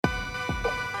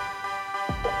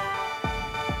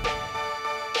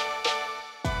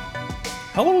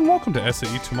Hello and welcome to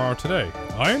SAE Tomorrow Today.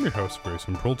 I am your host,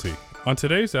 Grayson Brulte. On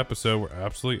today's episode, we're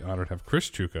absolutely honored to have Chris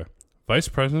Chuka, Vice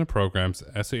President of Programs,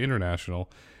 SAE International,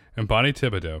 and Bonnie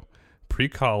Thibodeau,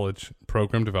 Pre-College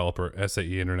Program Developer,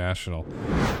 SAE International.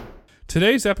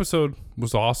 Today's episode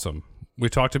was awesome. We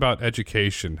talked about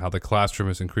education, how the classroom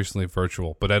is increasingly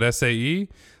virtual, but at SAE,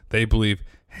 they believe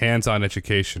hands-on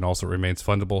education also remains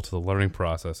fundamental to the learning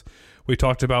process. We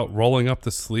talked about rolling up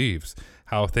the sleeves,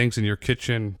 how things in your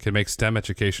kitchen can make STEM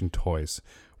education toys.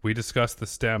 We discussed the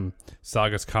STEM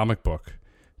Saga's comic book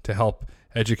to help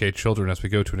educate children as we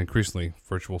go to an increasingly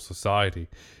virtual society.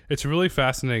 It's a really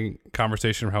fascinating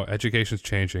conversation of how education is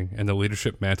changing and the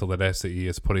leadership mantle that SAE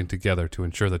is putting together to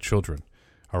ensure that children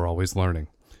are always learning.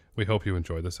 We hope you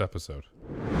enjoy this episode.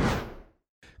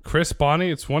 Chris,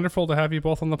 Bonnie, it's wonderful to have you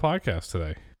both on the podcast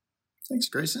today. Thanks,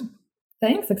 Grayson.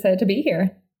 Thanks. Excited to be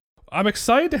here. I'm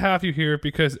excited to have you here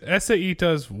because SAE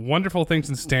does wonderful things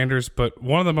in standards, but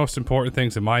one of the most important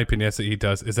things, in my opinion, SAE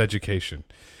does is education.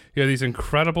 You know, these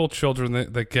incredible children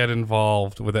that get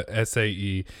involved with the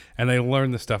SAE, and they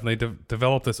learn this stuff, and they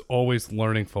develop this always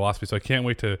learning philosophy. So I can't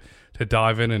wait to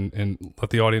dive in and let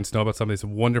the audience know about some of these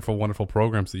wonderful, wonderful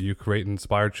programs that you create and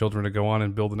inspire children to go on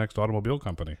and build the next automobile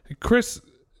company. Chris,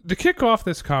 to kick off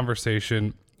this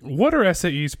conversation, what are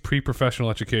SAE's pre-professional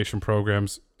education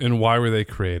programs and why were they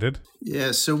created?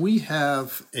 Yeah, so we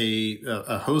have a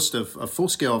host of a full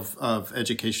scale of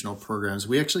educational programs.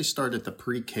 We actually start at the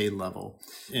pre-K level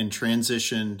and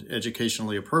transition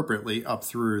educationally appropriately up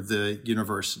through the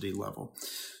university level.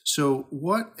 So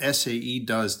what SAE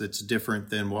does that's different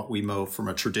than what we know from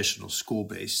a traditional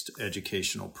school-based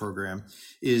educational program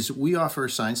is we offer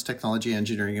science, technology,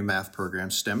 engineering, and math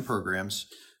programs, STEM programs,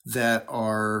 that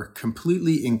are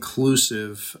completely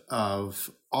inclusive of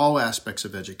all aspects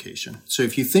of education. So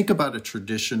if you think about a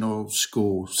traditional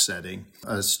school setting,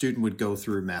 a student would go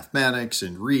through mathematics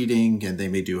and reading, and they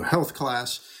may do a health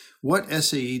class. What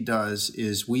SAE does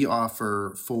is we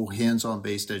offer full hands-on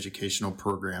based educational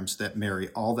programs that marry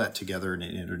all that together in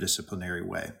an interdisciplinary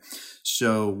way.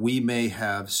 So we may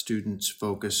have students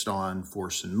focused on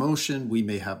force and motion. We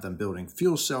may have them building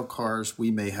fuel cell cars. We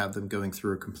may have them going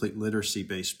through a complete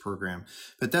literacy-based program.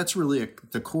 But that's really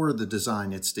the core of the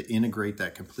design. It's to integrate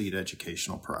that complete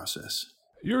educational process.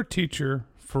 You're a teacher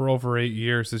for over 8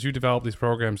 years. As you develop these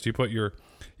programs, do you put your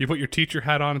teacher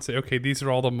hat on and say, okay, these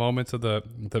are all the moments of the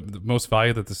most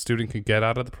value that the student can get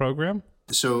out of the program?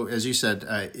 So as you said,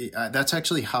 that's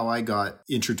actually how I got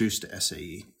introduced to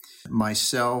SAE.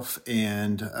 Myself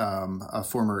and a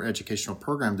former educational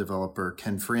program developer,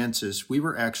 Ken Francis, we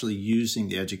were actually using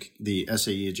the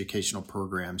SAE educational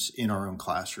programs in our own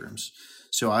classrooms.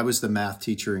 So I was the math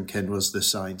teacher and Ken was the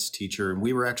science teacher, and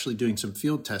we were actually doing some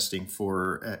field testing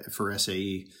for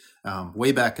SAE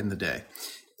way back in the day.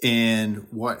 And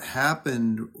what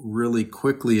happened really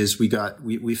quickly is we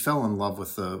fell in love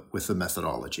with the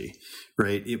methodology,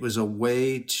 right? It was a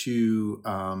way to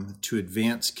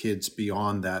advance kids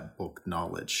beyond that book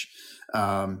knowledge.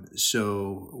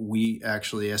 So we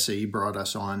actually, SAE brought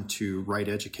us on to write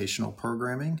educational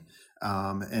programming,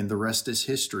 and the rest is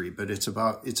history. But it's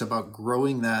about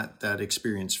growing that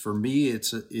experience. For me,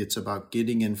 it's about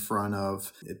getting in front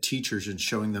of teachers and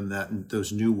showing them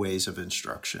those new ways of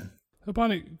instruction. So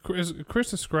Bonnie, as Chris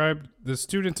described, the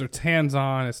students are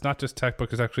hands-on. It's not just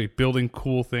textbook. It's actually building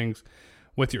cool things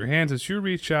with your hands. As you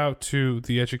reach out to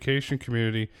the education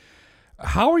community,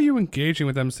 how are you engaging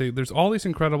with them to say, there's all these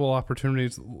incredible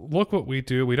opportunities. Look what we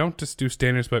do. We don't just do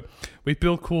standards, but we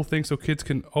build cool things so kids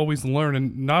can always learn.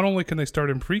 And not only can they start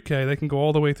in pre-K, they can go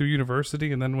all the way through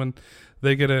university. And then when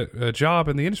they get a job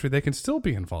in the industry, they can still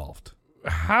be involved.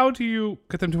 How do you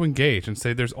get them to engage and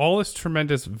say, there's all this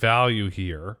tremendous value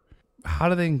here? How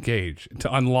do they engage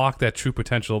to unlock that true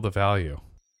potential of the value?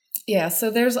 Yeah,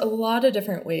 so there's a lot of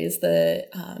different ways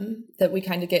that we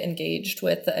kind of get engaged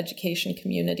with the education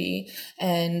community,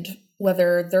 and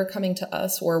whether they're coming to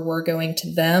us or we're going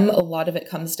to them, a lot of it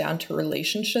comes down to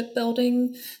relationship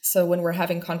building. So when we're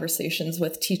having conversations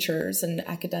with teachers and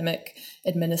academic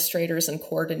administrators and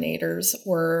coordinators,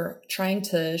 we're trying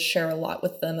to share a lot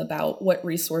with them about what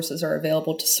resources are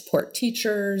available to support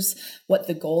teachers, what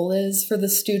the goal is for the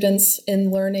students in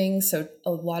learning. So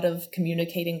a lot of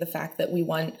communicating the fact that we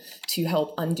want to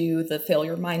help undo the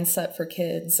failure mindset for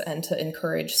kids and to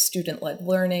encourage student-led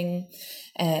learning,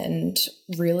 and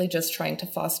really just trying to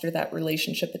foster that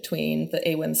relationship between the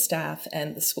AWIM staff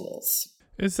and the schools.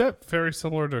 Is that very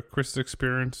similar to Chris'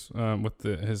 experience with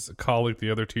his colleague,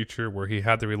 the other teacher, where he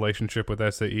had the relationship with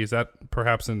SAE? Is that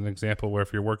perhaps an example where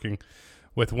if you're working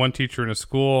with one teacher in a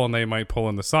school, and they might pull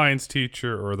in the science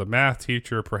teacher or the math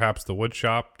teacher, perhaps the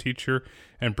woodshop teacher,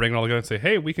 and bring it all together and say,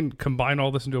 hey, we can combine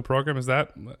all this into a program. Is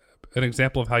that an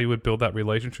example of how you would build that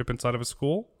relationship inside of a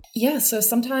school? Yeah, so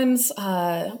sometimes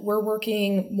we're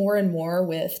working more and more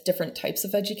with different types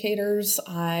of educators.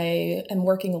 I am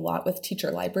working a lot with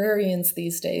teacher librarians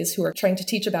these days who are trying to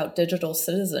teach about digital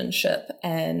citizenship.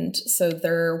 And so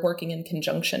they're working in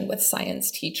conjunction with science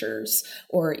teachers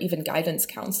or even guidance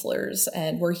counselors.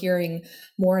 And we're hearing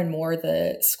more and more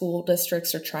that school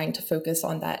districts are trying to focus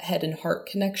on that head and heart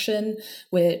connection,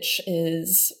 which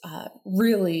is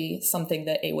really something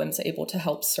that AWIM's able to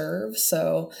help serve.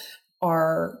 So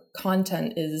our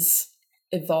content is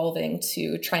evolving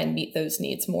to try and meet those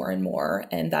needs more and more,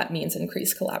 and that means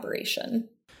increased collaboration.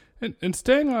 And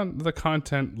staying on the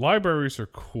content, libraries are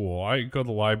cool. I go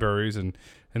to libraries and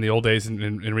in the old days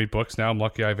and read books. Now I'm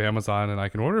lucky I have Amazon and I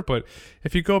can order. But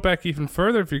if you go back even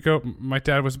further, my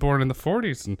dad was born in the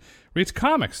 40s and reads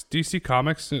comics, DC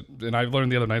Comics, and I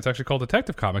learned the other night it's actually called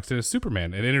Detective Comics. It is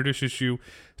Superman. It introduces you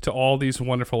to all these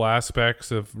wonderful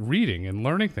aspects of reading and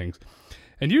learning things.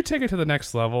 And you take it to the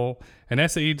next level,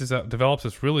 and SAE develops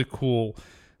this really cool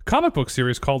comic book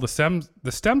series called the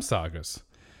STEM Sagas.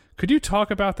 Could you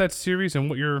talk about that series and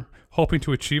what you're hoping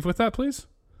to achieve with that, please?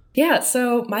 Yeah,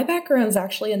 so my background's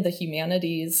actually in the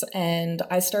humanities, and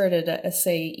I started at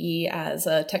SAE as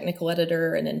a technical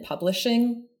editor and in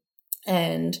publishing.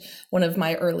 And one of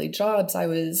my early jobs, I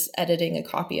was editing a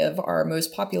copy of our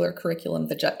most popular curriculum,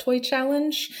 the Jet Toy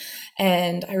Challenge.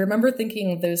 And I remember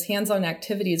thinking those hands-on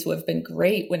activities would have been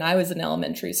great when I was in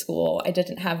elementary school. I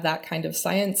didn't have that kind of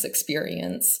science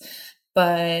experience,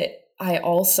 but I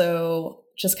also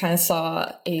just kind of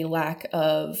saw a lack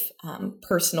of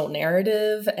personal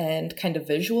narrative and kind of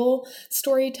visual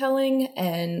storytelling.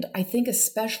 And I think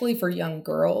especially for young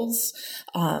girls,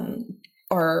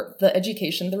 the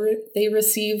education they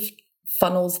receive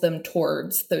funnels them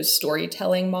towards those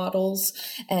storytelling models.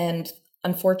 And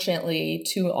unfortunately,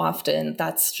 too often,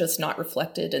 that's just not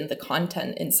reflected in the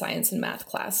content in science and math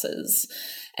classes.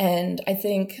 And I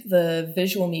think the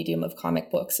visual medium of comic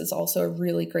books is also a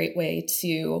really great way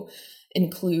to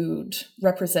include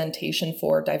representation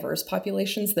for diverse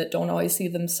populations that don't always see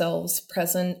themselves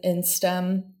present in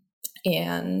STEM.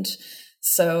 And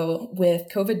so with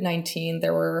COVID-19,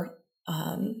 there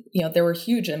were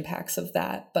huge impacts of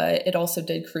that, but it also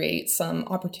did create some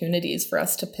opportunities for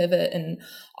us to pivot and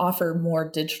offer more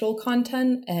digital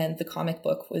content. And the comic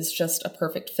book was just a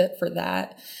perfect fit for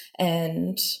that.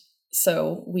 And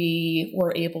so we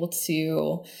were able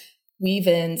to weave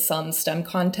in some STEM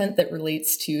content that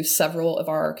relates to several of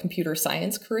our computer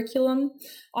science curriculum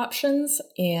options,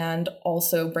 and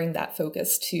also bring that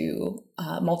focus to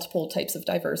multiple types of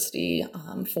diversity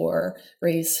for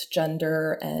race,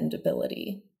 gender, and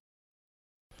ability.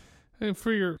 And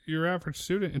for your average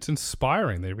student, it's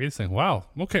inspiring. They read it saying, wow,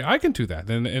 okay, I can do that.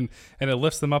 And it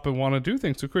lifts them up and want to do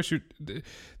things. So, Chris,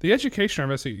 the education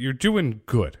arm, you're doing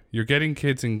good. You're getting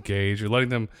kids engaged. You're letting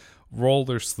them roll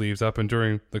their sleeves up. And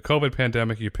during the COVID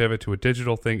pandemic, you pivot to a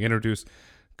digital thing, introduce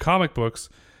comic books.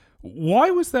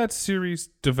 Why was that series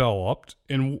developed?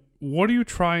 And what are you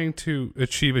trying to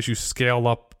achieve as you scale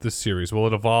up the series? Will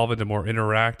it evolve into more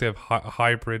interactive,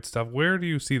 hybrid stuff? Where do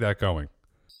you see that going?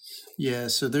 Yeah,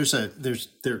 so there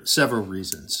are several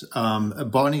reasons.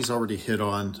 Bonnie's already hit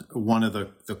on one of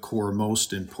the core,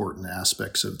 most important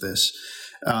aspects of this,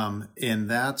 and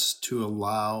that's to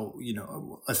allow,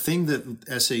 a thing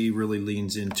that SAE really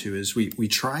leans into is we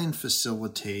try and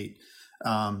facilitate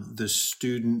the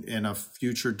student in a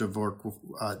future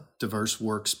diverse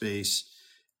workspace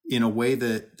in a way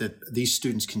that these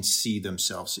students can see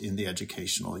themselves in the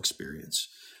educational experience.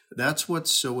 That's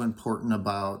what's so important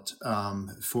about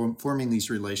forming these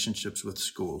relationships with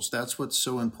schools. That's what's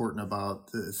so important about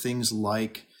things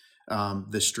like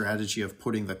the strategy of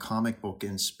putting the comic book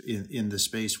in the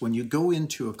space. When you go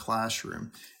into a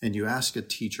classroom and you ask a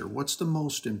teacher, what's the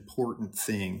most important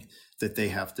thing that they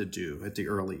have to do at the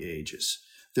early ages?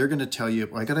 They're going to tell you,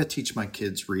 well, I got to teach my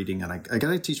kids reading, and I got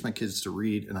to teach my kids to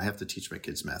read, and I have to teach my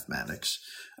kids mathematics.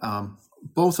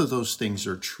 Both of those things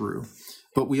are true.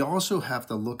 But we also have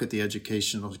to look at the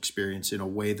educational experience in a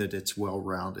way that it's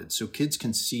well-rounded, so kids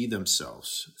can see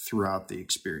themselves throughout the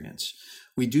experience.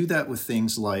 we do that with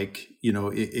things like,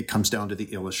 it comes down to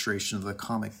the illustration of the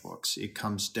comic books. It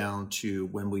comes down to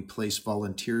when we place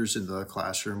volunteers into the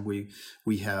classroom,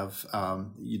 we have,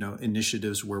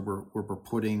 initiatives where we're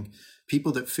putting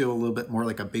people that feel a little bit more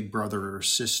like a big brother or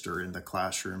sister in the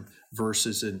classroom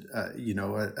versus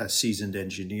a seasoned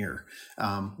engineer,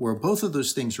 where both of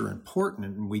those things are important,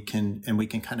 and we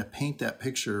can kind of paint that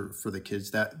picture for the kids.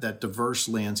 That diverse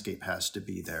landscape has to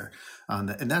be there,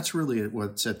 and that's really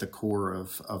what's at the core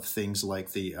of things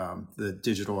like the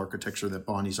digital architecture that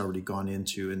Bonnie's already gone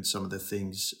into, and some of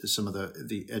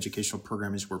the educational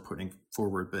programming we're putting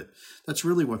forward. But that's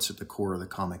really what's at the core of the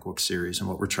comic book series and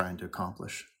what we're trying to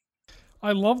accomplish.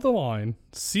 I love the line,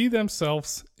 see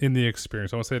themselves in the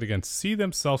experience. I want to say it again, see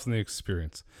themselves in the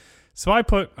experience. So I'm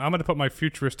going to put my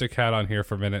futuristic hat on here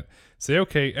for a minute. Say,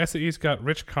 okay, SAE's got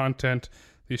rich content.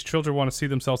 These children want to see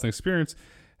themselves in the experience.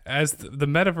 As the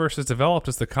metaverse is developed,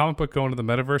 as the comic book go into the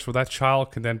metaverse, where that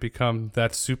child can then become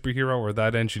that superhero or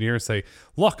that engineer and say,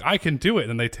 look, I can do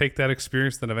it. And they take that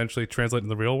experience, then eventually translate in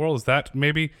the real world. Is that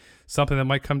maybe something that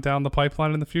might come down the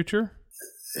pipeline in the future?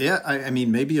 Yeah, I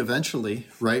mean, maybe eventually,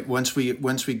 right? Once we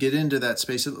get into that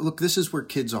space, look, this is where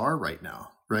kids are right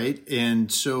now, right?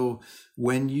 And so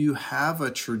when you have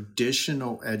a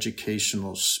traditional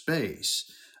educational space,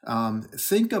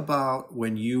 think about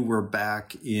when you were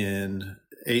back in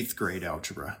 8th grade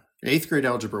algebra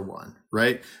 1,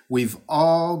 right? We've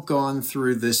all gone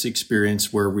through this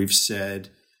experience where we've said,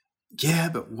 yeah,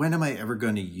 but when am I ever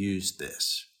going to use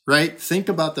this? Right? Think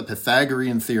about the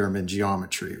Pythagorean theorem in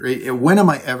geometry, right? When am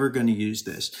I ever going to use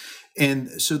this?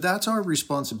 And so that's our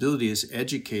responsibility as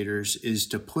educators, is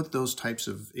to put those types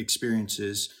of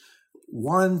experiences,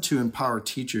 one, to empower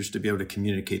teachers to be able to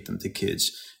communicate them to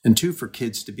kids, and two, for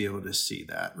kids to be able to see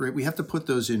that, right? We have to put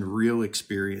those in real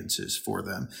experiences for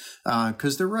them,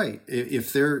 because they're right.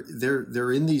 If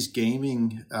they're in these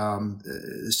gaming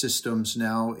systems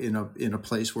now in a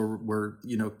place where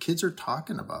kids are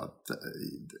talking about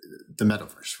the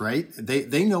metaverse, right?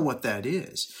 They know what that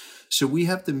is. So we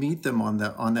have to meet them on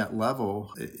that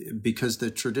level, because the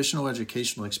traditional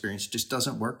educational experience just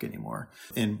doesn't work anymore.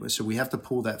 And so we have to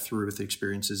pull that through with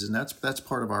experiences. And that's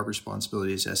part of our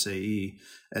responsibility as SAE,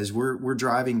 as we're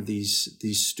driving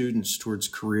these students towards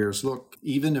careers. Look,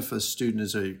 even if a student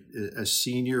is a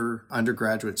senior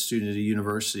undergraduate student at a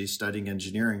university studying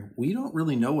engineering, we don't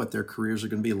really know what their careers are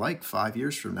going to be like 5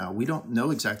 years from now. We don't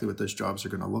know exactly what those jobs are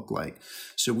going to look like.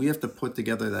 So we have to put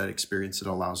together that experience that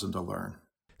allows them to learn.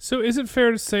 So is it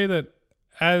fair to say that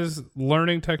as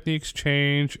learning techniques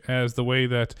change, as the way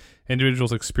that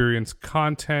individuals experience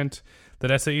content,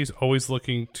 that SAE is always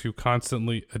looking to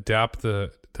constantly adapt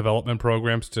the development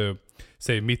programs to,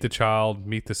 say, meet the child,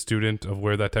 meet the student of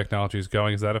where that technology is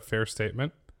going? Is that a fair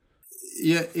statement?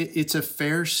 Yeah, it's a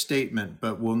fair statement,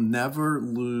 but we'll never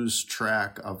lose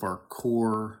track of our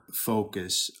core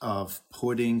focus of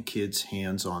putting kids'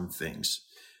 hands on things.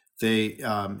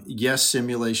 Yes,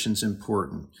 simulation's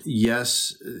important.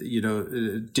 Yes,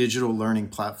 digital learning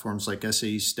platforms like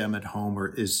SAE STEM at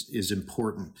Home is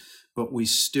important. But we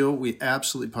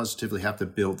absolutely positively have to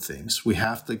build things. We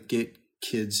have to get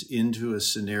kids into a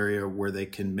scenario where they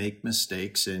can make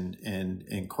mistakes,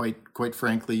 and quite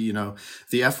frankly,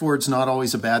 the F word's not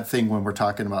always a bad thing when we're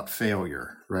talking about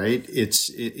failure, right?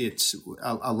 It's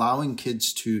allowing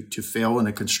kids to fail in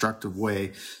a constructive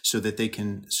way so they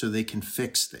can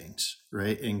fix things,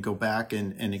 right? And go back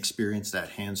and experience that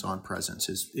hands-on presence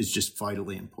is just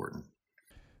vitally important.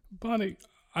 Bonnie,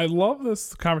 I love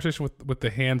this conversation with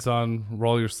the hands-on,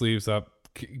 roll your sleeves up,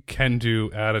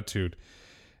 can-do attitude.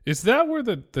 Is that where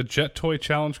the Jet Toy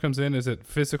Challenge comes in? Is it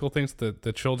physical things that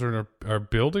the children are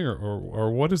building,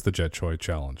 or what is the Jet Toy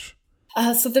Challenge?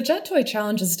 So the Jet Toy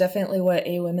Challenge is definitely what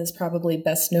AWIM is probably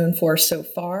best known for so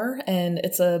far, and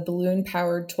it's a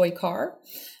balloon-powered toy car.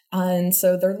 And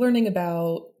so they're learning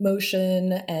about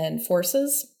motion and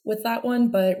forces with that one,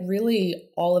 but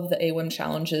really all of the AWIM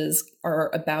challenges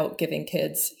are about giving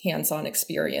kids hands-on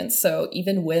experience. So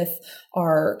even with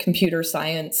our computer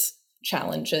science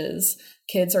challenges,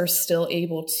 kids are still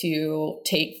able to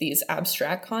take these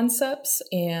abstract concepts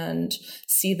and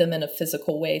see them in a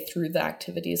physical way through the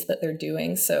activities that they're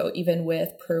doing. So even with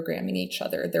programming each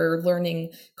other, they're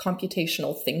learning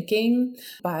computational thinking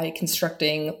by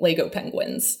constructing Lego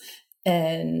penguins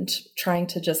and trying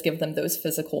to just give them those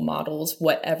physical models,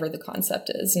 whatever the concept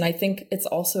is. And I think it's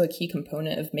also a key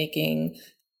component of making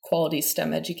quality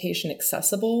STEM education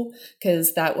accessible,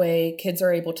 because that way kids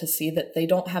are able to see that they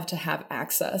don't have to have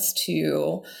access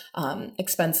to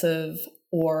expensive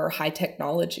or high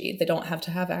technology. They don't have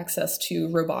to have access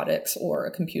to robotics or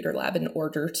a computer lab in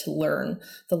order to learn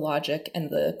the logic and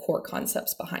the core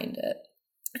concepts behind it.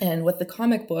 And with the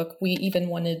comic book, we even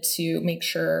wanted to make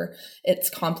sure it's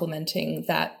complementing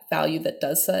that value that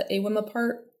does set AWIM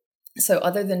apart. So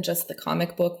other than just the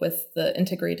comic book with the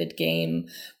integrated game,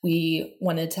 we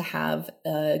wanted to have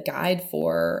a guide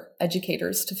for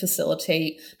educators to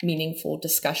facilitate meaningful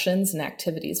discussions and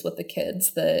activities with the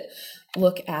kids that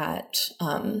look at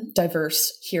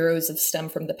diverse heroes of STEM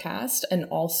from the past, and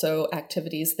also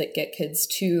activities that get kids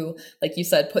to, like you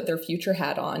said, put their future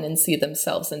hat on and see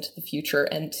themselves into the future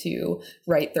and to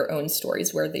write their own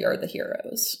stories where they are the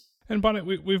heroes. And Bonnie,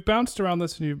 we've bounced around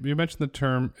this, and you mentioned the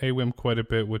term AWIM quite a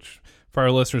bit, which for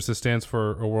our listeners, it stands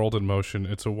for A World in Motion.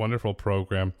 It's a wonderful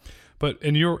program. But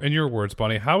in your words,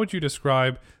 Bonnie, how would you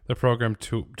describe the program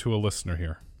to a listener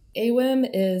here? AWIM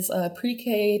is a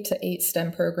pre-K to 8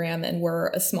 STEM program, and we're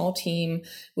a small team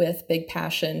with big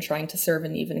passion trying to serve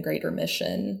an even greater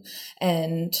mission.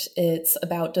 And it's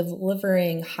about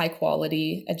delivering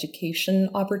high-quality education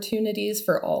opportunities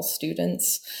for all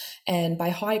students. And by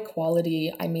high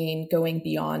quality, I mean going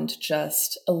beyond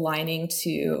just aligning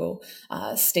to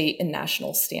state and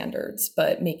national standards,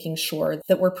 but making sure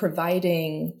that we're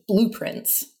providing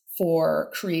blueprints for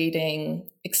creating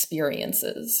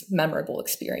experiences, memorable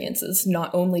experiences, not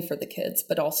only for the kids,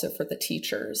 but also for the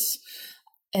teachers.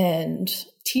 And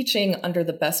teaching under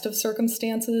the best of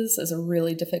circumstances is a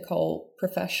really difficult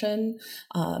profession,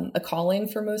 a calling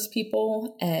for most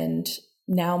people. And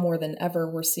now more than ever,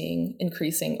 we're seeing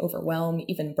increasing overwhelm,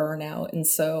 even burnout. And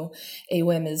so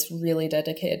AWIM is really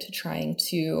dedicated to trying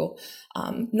to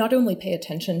not only pay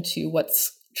attention to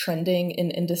what's trending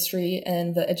in industry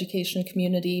and the education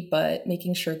community, but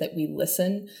making sure that we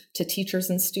listen to teachers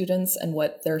and students and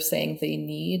what they're saying they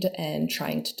need and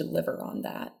trying to deliver on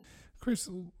that. Chris,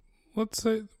 let's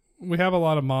say we have a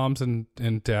lot of moms and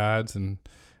dads and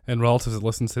relatives that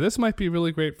listen to this might be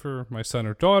really great for my son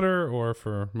or daughter or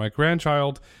for my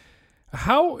grandchild.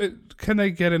 How can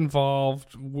they get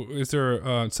involved? Is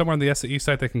there somewhere on the SAE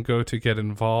site they can go to get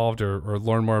involved or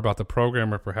learn more about the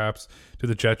program, or perhaps do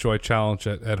the JetJoy challenge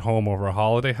at home over a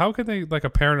holiday? How can they, like a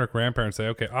parent or grandparent, say,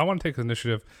 okay, I want to take this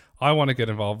initiative, I want to get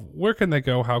involved. Where can they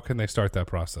go? How can they start that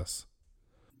process?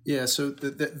 Yeah, so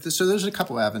so there's a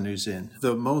couple avenues in.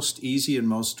 The most easy and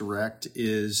most direct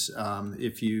is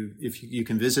if you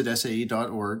can visit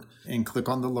SAE.org and click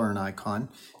on the Learn icon,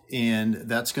 and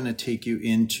that's going to take you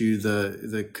into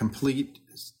the complete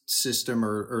system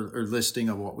or listing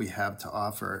of what we have to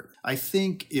offer. I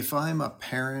think if I'm a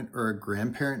parent or a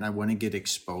grandparent and I want to get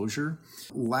exposure,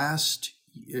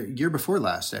 year before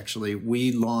last, actually,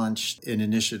 we launched an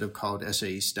initiative called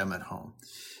SAE STEM at Home.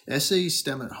 SAE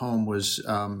STEM at Home was,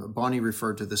 Bonnie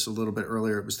referred to this a little bit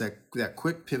earlier, it was that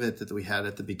quick pivot that we had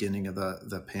at the beginning of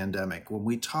the pandemic. When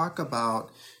we talk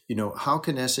about, how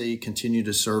can SAE continue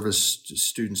to service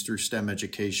students through STEM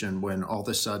education when all of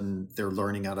a sudden they're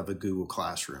learning out of a Google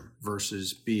Classroom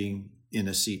versus being in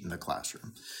a seat in the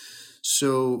classroom?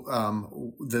 So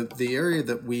the area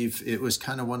that it was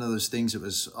kind of one of those things that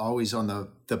was always on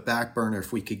the back burner.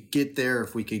 If we could get there,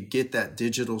 if we could get that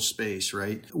digital space,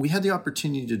 right? We had the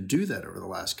opportunity to do that over the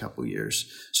last couple of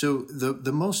years. So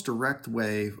the most direct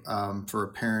way for a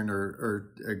parent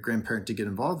or a grandparent to get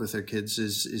involved with their kids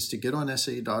is to get on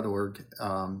SAE.org,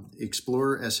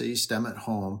 explore SAE STEM at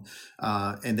Home,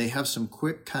 and they have some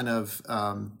quick kind of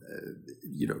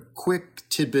quick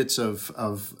tidbits of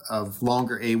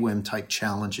longer AWIM type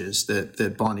challenges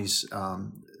that Bonnie's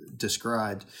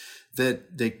described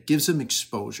that gives them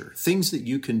exposure, things that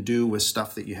you can do with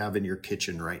stuff that you have in your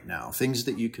kitchen right now, things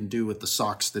that you can do with the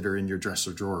socks that are in your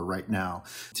dresser drawer right now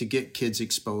to get kids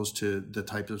exposed to the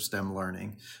type of STEM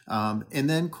learning. And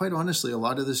then quite honestly, a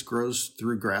lot of this grows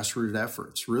through grassroots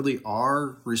efforts. Really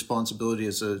our responsibility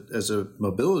as a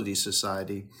mobility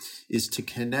society is to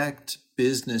connect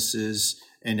businesses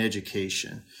and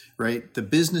education, right? The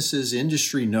businesses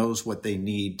industry knows what they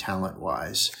need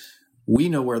talent-wise. We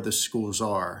know where the schools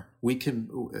are. We can.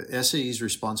 SAE's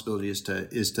responsibility is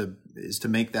to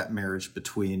make that marriage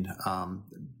between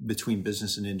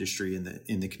business and industry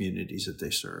in the communities that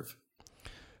they serve.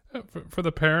 For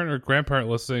the parent or grandparent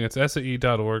listening, it's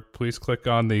SAE.org. Please click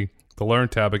on the Learn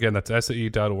tab. Again, that's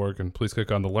SAE.org, and please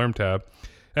click on the Learn tab.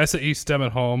 SAE STEM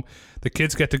at Home. The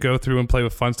kids get to go through and play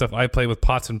with fun stuff. I play with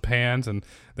pots and pans, and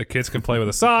the kids can play with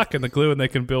a sock and the glue, and they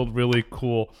can build really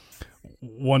cool,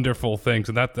 wonderful things,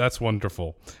 and that's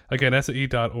wonderful. Again,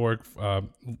 SAE.org.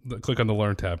 Click on the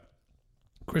Learn tab.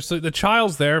 Chris, the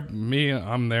child's there.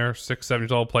 I'm there, 6, 7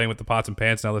 years old, playing with the pots and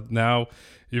pans. Now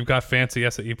you've got fancy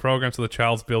SAE programs, so the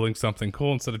child's building something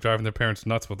cool instead of driving their parents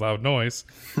nuts with loud noise.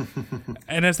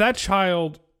 And as that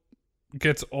child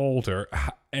gets older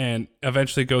and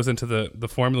eventually goes into the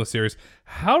Formula Series,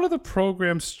 how do the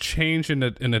programs change and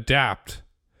adapt?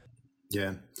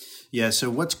 Yeah. Yeah. So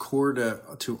what's core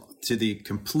to the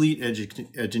complete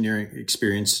engineering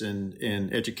experience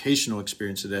and educational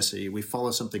experience at SAE, we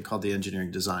follow something called the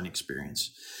engineering design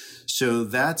experience. So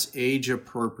that's age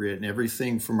appropriate, and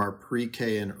everything from our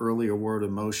pre-K and early World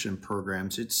of Motion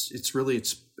programs. It's really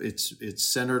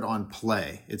centered on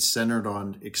play. It's centered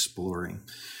on exploring,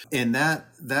 and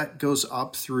that goes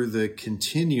up through the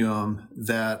continuum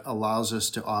that allows us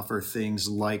to offer things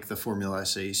like the Formula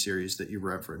SAE series that you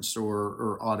referenced,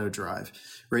 or Auto Drive,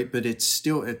 right? But it's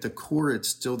still at the core. It's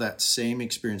still that same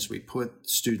experience. We put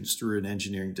students through an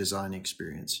engineering design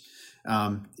experience.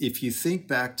 If you think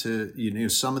back to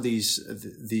some of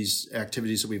these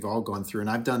activities that we've all gone through, and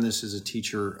I've done this as a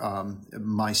teacher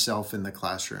myself in the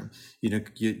classroom,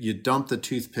 you dump the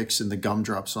toothpicks and the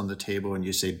gumdrops on the table and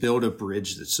you say, build a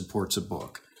bridge that supports a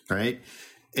book, right?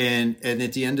 And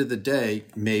at the end of the day,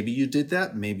 maybe you did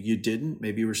that, maybe you didn't,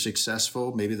 maybe you were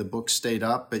successful, maybe the book stayed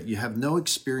up, but you have no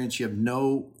experience, you have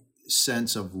no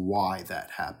sense of why that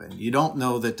happened. You don't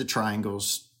know that the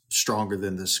triangle's stronger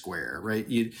than the square, right?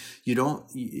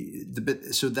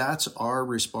 So that's our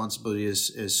responsibility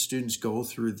as students go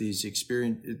through these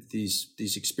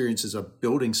experiences of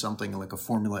building something like a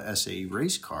Formula SAE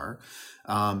race car,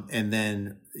 and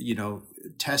then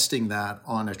testing that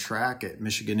on a track at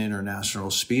Michigan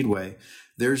International Speedway.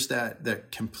 There's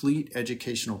that complete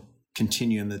educational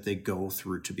continuum that they go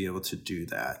through to be able to do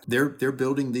that. They're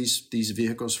building these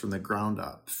vehicles from the ground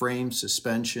up, frame,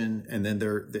 suspension, and then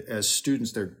as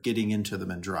students they're getting into them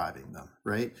and driving them,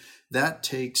 right? That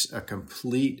takes a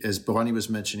complete, as Bonnie was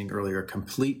mentioning earlier, a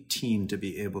complete team to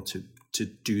be able to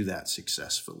do that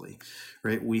successfully,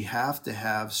 right? We have to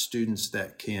have students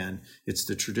that can, it's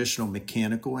the traditional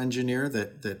mechanical engineer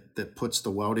that puts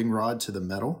the welding rod to the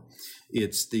metal.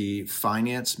 It's the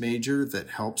finance major that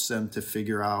helps them to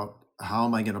figure out, how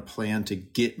am I going to plan to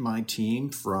get my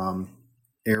team from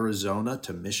Arizona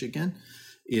to Michigan?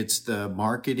 It's the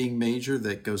marketing major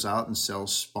that goes out and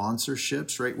sells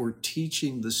sponsorships, right? We're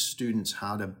teaching the students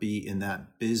how to be in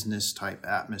that business type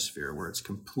atmosphere where it's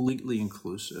completely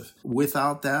inclusive.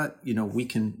 Without that, we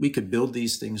could build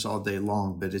these things all day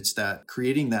long, but it's that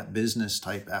creating that business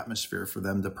type atmosphere for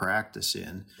them to practice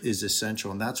in is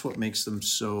essential. And that's what makes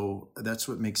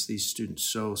these students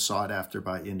so sought after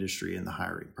by industry and the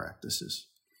hiring practices.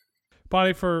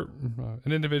 Bonnie, for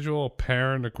an individual, a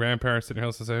parent, a grandparent sitting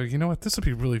here to say, you know what, this would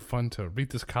be really fun to read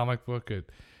this comic book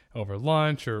over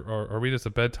lunch or read as a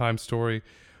bedtime story.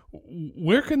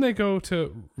 Where can they go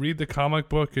to read the comic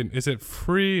book? And is it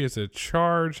free? Is it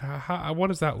charged? What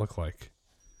does that look like?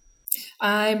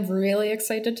 I'm really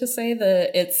excited to say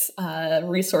that it's a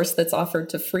resource that's offered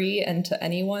to free and to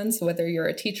anyone. So whether you're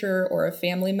a teacher or a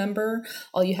family member,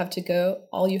 all you have to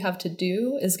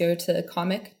do is go to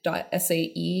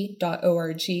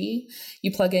comic.sae.org.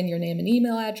 You plug in your name and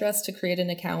email address to create an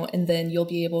account, and then you'll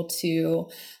be able to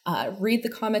read the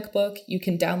comic book. You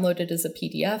can download it as a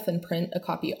PDF and print a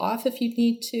copy off if you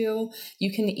need to.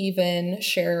 You can even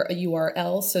share a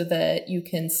URL so that you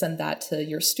can send that to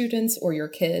your students or your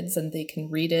kids, and they can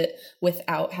read it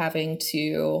without having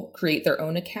to create their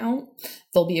own account.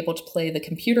 They'll be able to play the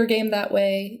computer game that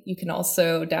way. You can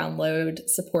also download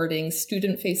supporting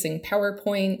student-facing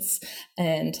PowerPoints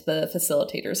and the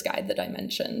facilitator's guide that I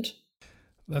mentioned.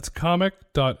 That's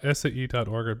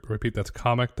comic.sae.org. Repeat, that's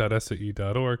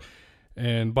comic.sae.org.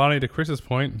 And Bonnie, to Chris's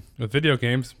point, with video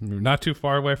games, we're not too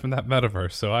far away from that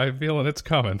metaverse, so I feel it's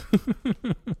coming.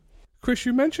 Chris,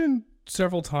 you mentioned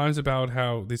several times about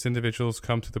how these individuals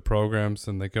come to the programs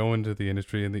and they go into the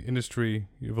industry, and the industry,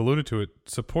 you've alluded to it,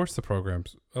 supports the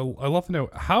programs. I'd love to know,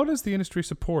 how does the industry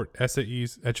support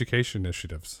SAE's education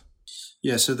initiatives?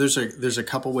 Yeah, so there's a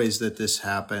couple ways that this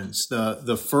happens.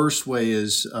 The first way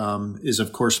is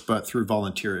of course, but through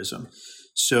volunteerism.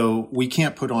 So we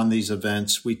can't put on these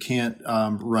events. We can't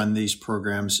run these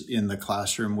programs in the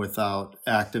classroom without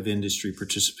active industry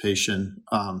participation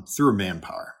through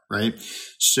manpower, right?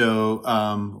 So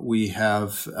we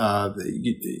have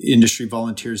industry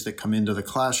volunteers that come into the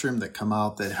classroom, that come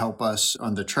out, that help us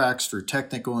on the tracks through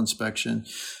technical inspection.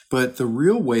 But the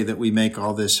real way that we make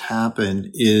all this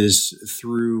happen is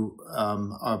through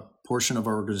a portion of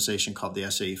our organization called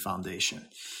the SAE Foundation.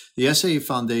 The SAE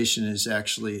Foundation is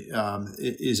actually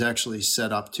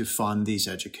set up to fund these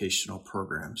educational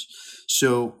programs.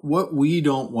 So what we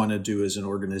don't want to do as an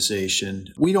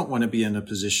organization, we don't want to be in a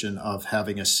position of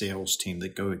having a sales team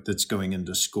that's going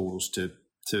into schools to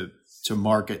to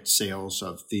market sales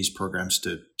of these programs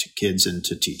to kids and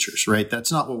to teachers, right?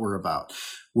 That's not what we're about.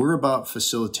 We're about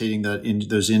facilitating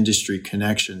those industry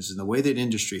connections. And the way that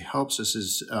industry helps us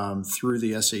is through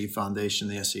the SAE Foundation,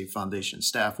 the SAE Foundation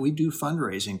staff. We do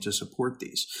fundraising to support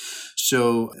these.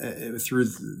 So through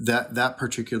that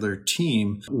particular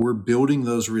team, we're building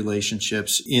those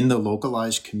relationships in the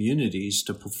localized communities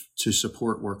to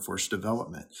support workforce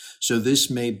development. So this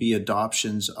may be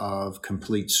adoptions of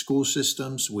complete school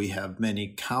systems. We have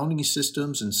many county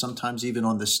systems, and sometimes even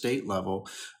on the state level,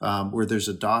 where there's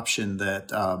adoption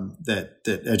that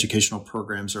educational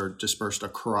programs are dispersed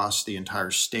across the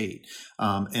entire state.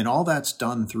 And all that's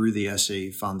done through the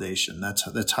SAE Foundation.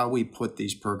 That's how we put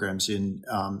these programs in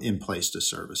place to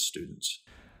service students.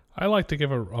 I like to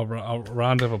give a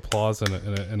round of applause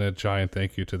and a giant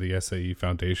thank you to the SAE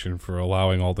Foundation for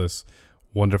allowing all this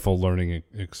wonderful learning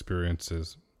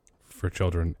experiences for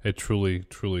children. It truly,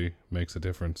 truly makes a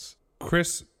difference.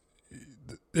 Chris,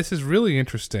 this is really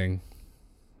interesting.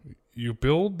 You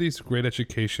build these great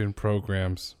education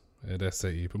programs at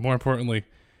SAE, but more importantly,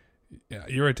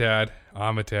 you're a dad,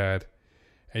 I'm a dad,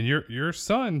 and your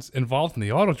son's involved in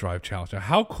the Auto Drive Challenge. Now,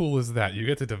 how cool is that? You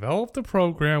get to develop the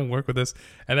program, work with this,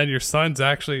 and then your son's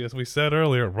actually, as we said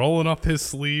earlier, rolling up his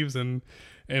sleeves and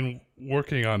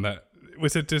working on that.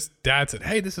 Was it just dad said,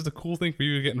 hey, this is a cool thing for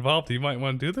you to get involved in, you might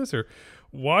want to do this? Or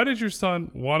why did your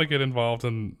son want to get involved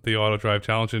in the Auto Drive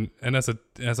Challenge? And as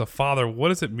a father, what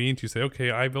does it mean to say, okay,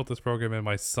 I built this program and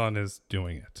my son is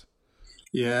doing it?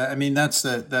 Yeah, I mean that's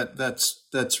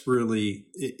really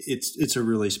it's a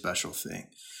really special thing,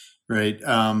 right?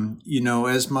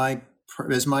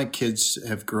 As my kids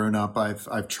have grown up,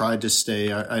 I've tried to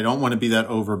stay. I don't want to be that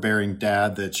overbearing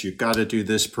dad that you've got to do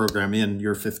this program in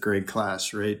your fifth grade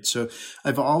class, right? So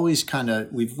I've always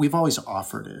we've always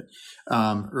offered it,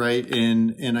 right?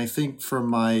 And I think for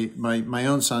my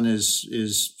own son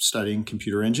is studying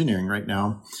computer engineering right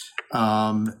now.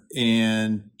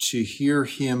 And to hear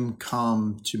him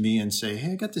come to me and say,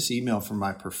 hey, I got this email from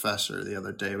my professor the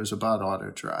other day. It was about Auto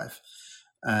Drive.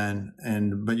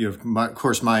 But of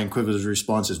course, my inquisitive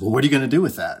response is, well, what are you going to do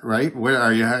with that? Right? Where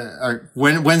are you?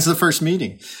 When's the first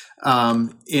meeting?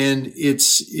 And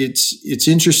it's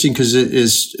interesting because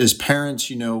as parents,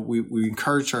 we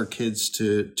encourage our kids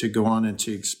to go on and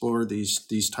to explore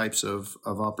these types of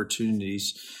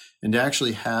opportunities, and to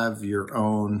actually have your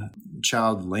own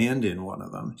child land in one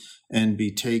of them and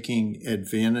be taking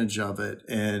advantage of it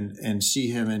and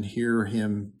see him and hear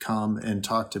him come and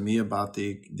talk to me about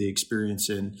the experience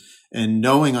and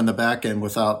knowing on the back end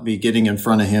without me getting in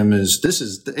front of him this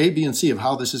is the A, B, and C of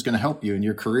how this is going to help you in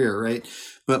your career, right?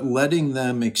 But letting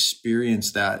them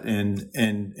experience that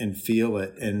and feel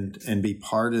it and be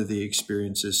part of the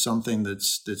experience is something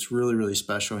that's really, really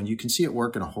special. And you can see it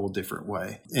work in a whole different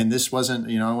way. And this wasn't,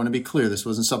 I want to be clear, this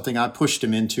wasn't something I pushed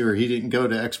him into, or he didn't go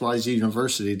to XYZ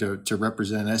University to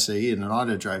represent SAE in an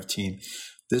Auto Drive team.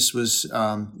 This was,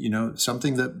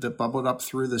 something that bubbled up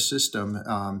through the system.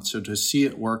 So to see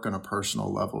it work on a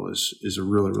personal level is a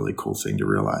really, really cool thing to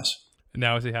realize.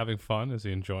 Now, is he having fun? Is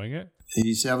he enjoying it?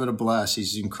 He's having a blast.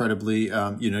 He's incredibly,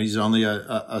 he's only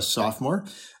a sophomore.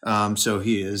 So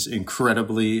he is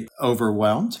incredibly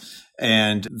overwhelmed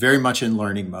and very much in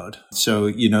learning mode.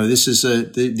 So, this is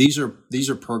these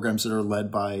are programs that are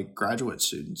led by graduate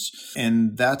students.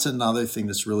 And that's another thing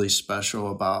that's really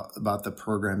special about the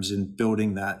programs in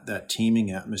building that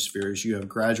teaming atmosphere is you have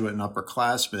graduate and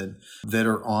upperclassmen that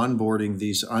are onboarding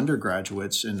these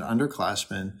undergraduates and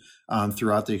underclassmen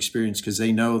throughout the experience, because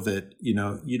they know that,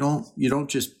 you don't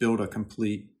just build a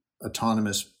complete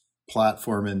autonomous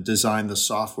platform and design the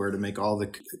software to make all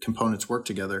the components work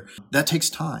together. That takes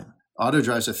time. Auto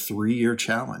Drive's a 3-year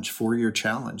challenge, 4-year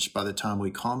challenge by the time we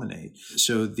culminate.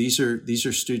 So these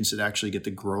are students that actually get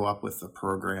to grow up with the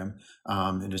program,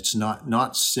 and it's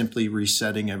not simply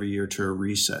resetting every year to a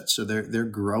reset. So they're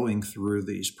growing through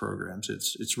these programs.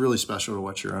 It's really special to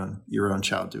watch your own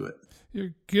child do it.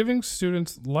 You're giving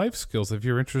students life skills. If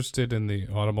you're interested in the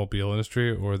automobile industry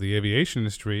or the aviation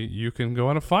industry, you can go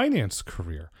on a finance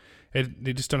career.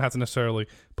 You just don't have to necessarily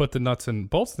put the nuts and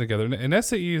bolts together. And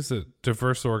SAE is a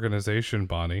diverse organization,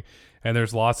 Bonnie, and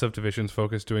there's lots of divisions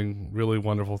focused doing really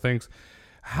wonderful things.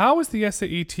 How is the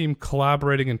SAE team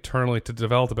collaborating internally to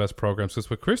develop the best programs? Because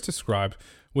what Chris described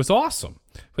was awesome.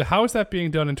 But how is that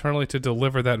being done internally to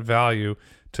deliver that value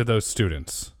to those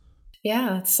students?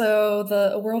 Yeah, so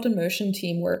the World in Motion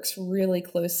team works really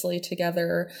closely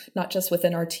together, not just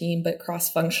within our team, but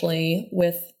cross-functionally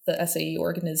with the SAE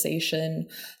organization,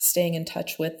 staying in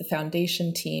touch with the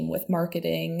foundation team, with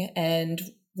marketing, and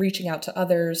reaching out to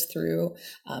others through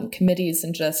committees,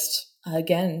 and just,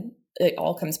 again, it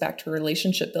all comes back to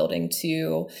relationship building,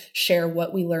 to share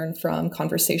what we learn from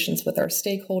conversations with our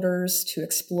stakeholders, to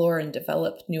explore and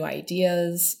develop new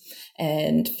ideas,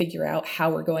 and figure out how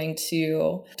we're going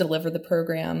to deliver the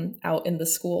program out in the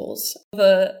schools.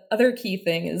 The other key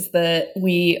thing is that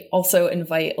we also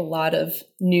invite a lot of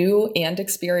new and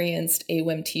experienced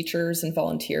AWIM teachers and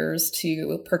volunteers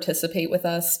to participate with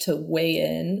us, to weigh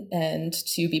in and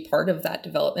to be part of that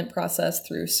development process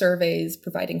through surveys,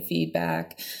 providing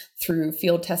feedback, through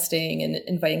field testing, and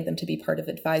inviting them to be part of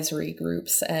advisory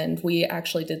groups. And we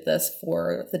actually did this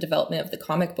for the development of the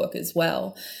comic book as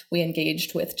well. We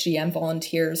engaged with GM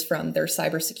volunteers from their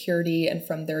cybersecurity and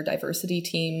from their diversity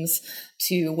teams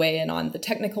to weigh in on the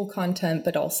technical content,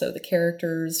 but also the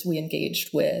characters. We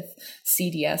engaged with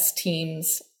CDS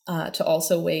teams to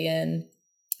also weigh in,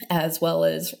 as well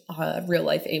as real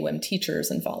life AWIM teachers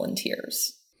and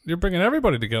volunteers. You're bringing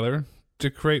everybody together to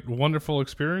create wonderful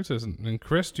experiences. And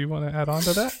Chris, do you want to add on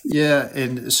to that? Yeah.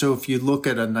 And so if you look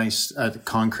at a nice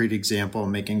concrete example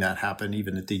of making that happen,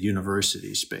 even at the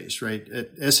university space, right?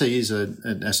 SAE is an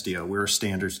SDO. We're a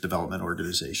standards development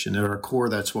organization. At our core,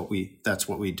 that's what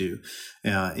we do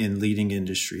in leading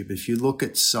industry. But if you look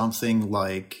at something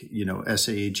like,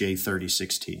 SAE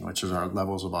J3016, which is our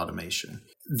levels of automation,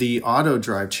 the Auto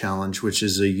Drive Challenge, which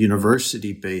is a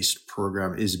university-based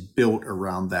program, is built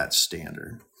around that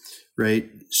standard.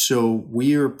 Right. So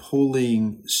we are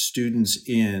pulling students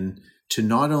in to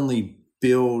not only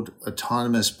build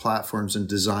autonomous platforms and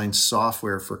design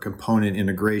software for component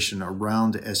integration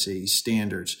around SAE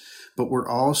standards, but we're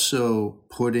also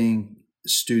putting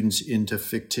students into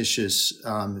fictitious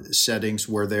settings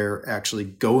where they're actually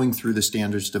going through the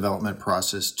standards development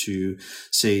process to,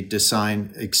 say,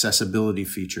 design accessibility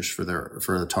features for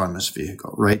an autonomous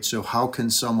vehicle. Right. So how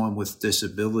can someone with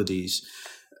disabilities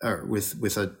or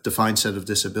with a defined set of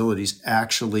disabilities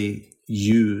actually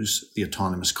use the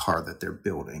autonomous car that they're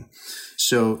building?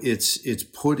 So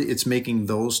it's making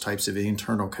those types of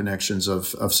internal connections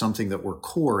of something that we're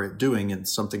core at doing, and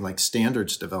something like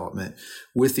standards development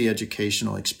with the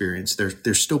educational experience.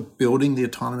 They're still building the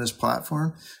autonomous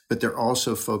platform, but they're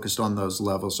also focused on those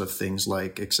levels of things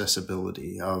like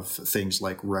accessibility, of things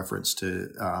like reference to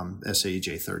SAE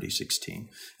J3016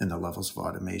 and the levels of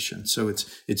automation. So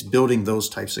it's building those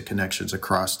types of connections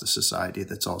across the society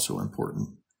that's also important.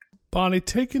 Bonnie,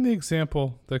 taking the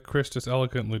example that Chris just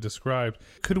elegantly described,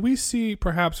 could we see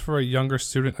perhaps for a younger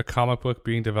student a comic book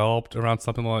being developed around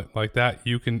something like that?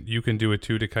 You can do it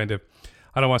too, to kind of,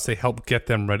 I don't want to say help get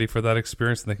them ready for that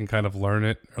experience, and they can kind of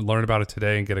learn about it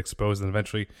today and get exposed, and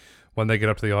eventually when they get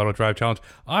up to the Auto Drive Challenge.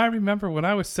 I remember when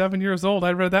I was 7 years old,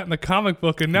 I read that in the comic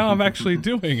book, and now I'm actually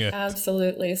doing it.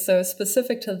 Absolutely. So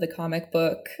specific to the comic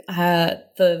book,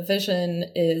 the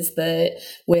vision is that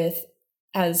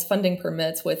as funding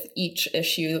permits, with each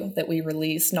issue that we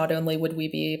release, not only would we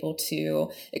be able to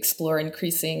explore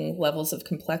increasing levels of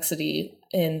complexity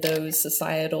in those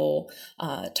societal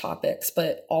topics,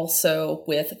 but also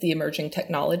with the emerging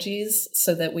technologies,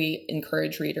 so that we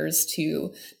encourage readers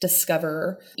to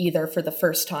discover either for the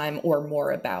first time or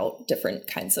more about different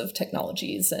kinds of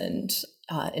technologies and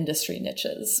industry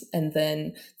niches. And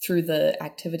then through the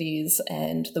activities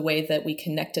and the way that we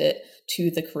connect it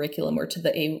to the curriculum or to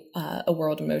the A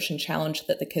World in Motion challenge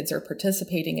that the kids are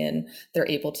participating in, they're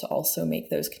able to also make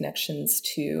those connections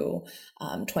to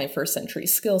 21st century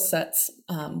skill sets.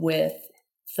 With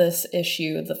this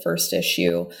issue, the first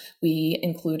issue, we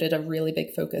included a really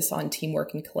big focus on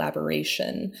teamwork and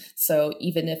collaboration. So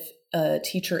even if a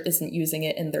teacher isn't using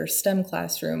it in their STEM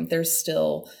classroom, there's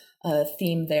still a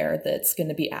theme there that's going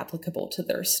to be applicable to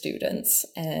their students,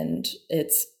 and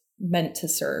it's meant to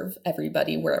serve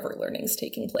everybody wherever learning is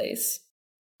taking place.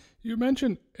 You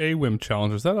mentioned AWIM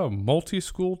challenge. Is that a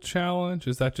multi-school challenge?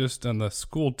 Is that just on the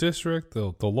school district,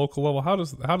 the local level? How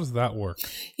does that work?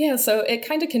 Yeah, so it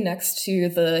kind of connects to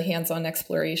the hands-on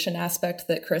exploration aspect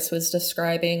that Chris was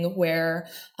describing, where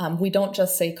we don't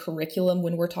just say curriculum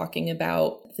when we're talking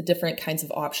about the different kinds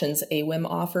of options AWIM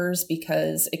offers,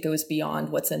 because it goes beyond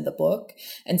what's in the book.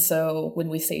 And so when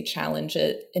we say challenge,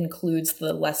 it includes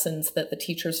the lessons that the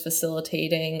teacher's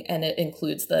facilitating, and it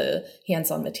includes the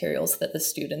hands-on materials that the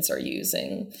students are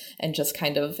using, and just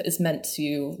kind of is meant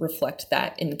to reflect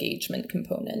that engagement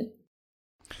component.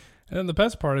 And the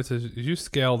best part is you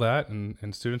scale that,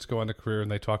 and students go on to career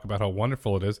and they talk about how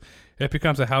wonderful it is. It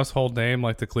becomes a household name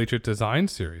like the Collegiate Design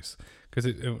Series. Because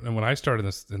and when I started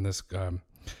in this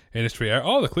industry,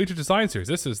 the Collegiate Design Series,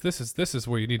 this is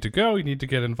where you need to go. You need to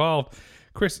get involved.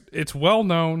 Chris, it's well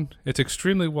known. It's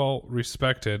extremely well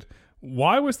respected.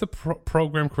 Why was the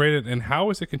program created, and how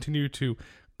has it continued to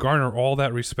garner all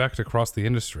that respect across the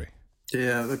industry?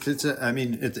 Yeah, look, at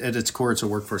its core, it's a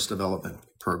workforce development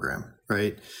program,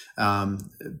 right?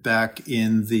 Back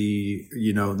in the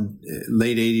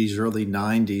late '80s, early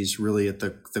 '90s, really at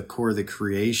the core of the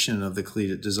creation of the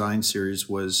Collegiate Design Series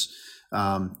was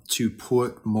to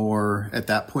put more, at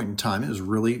that point in time, it was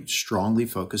really strongly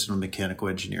focused on mechanical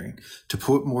engineering, to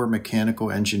put more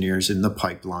mechanical engineers in the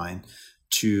pipeline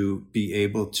to be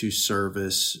able to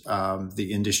service the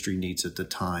industry needs at the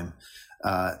time.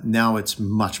 Now it's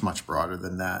much, much broader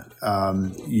than that.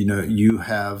 You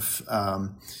have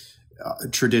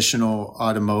traditional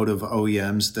automotive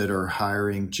OEMs that are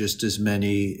hiring just as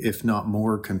many, if not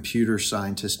more, computer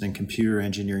scientists and computer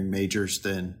engineering majors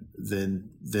than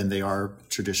they are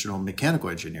traditional mechanical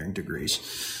engineering degrees.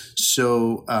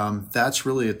 So that's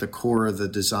really at the core of the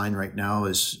design right now.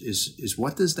 Is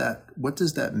what does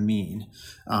that mean?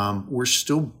 We're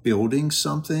still building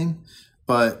something,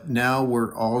 but now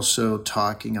we're also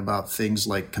talking about things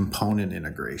like component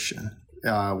integration.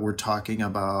 We're talking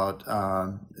about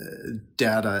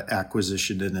data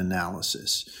acquisition and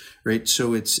analysis, right?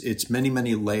 So it's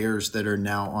many layers that are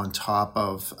now on top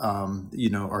of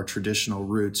our traditional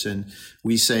roots. And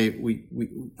we say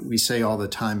all the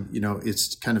time,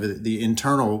 it's kind of the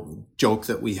internal joke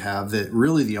that we have that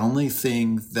really the only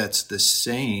thing that's the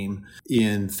same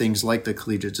in things like the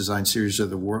Collegiate Design Series or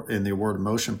the World of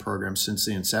Motion program since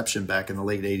the inception back in the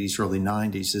late '80s, early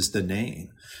 '90s is the name.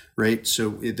 Right. So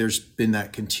there's been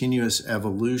that continuous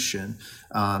evolution.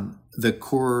 The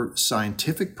core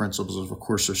scientific principles, of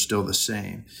course, are still the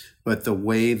same, but the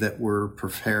way that we're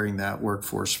preparing that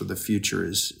workforce for the future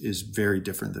is very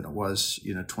different than it was,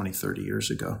 20, 30 years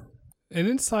ago. And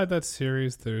inside that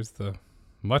series, there's the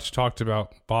much talked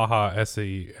about Baja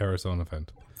SAE Arizona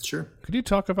event. Sure. Could you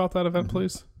talk about that event,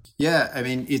 please? Yeah, I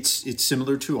mean, it's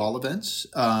similar to all events.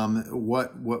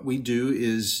 What we do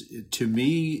is, to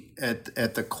me,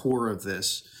 at the core of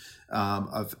this,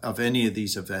 of any of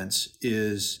these events,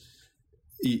 is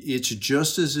it's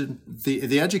just as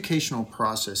the educational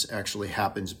process actually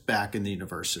happens back in the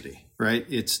university, right?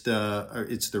 It's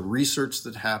the research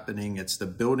that's happening. It's the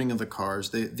building of the cars.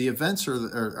 The events are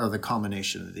the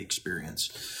combination of the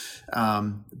experience.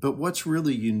 But what's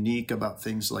really unique about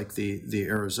things like the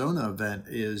Arizona event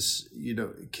is,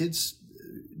 kids,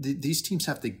 these teams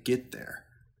have to get there,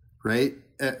 right?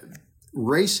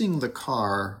 Racing the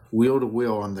car wheel to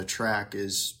wheel on the track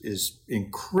is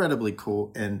incredibly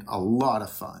cool and a lot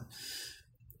of fun.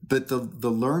 But the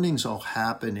learning's all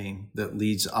happening that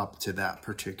leads up to that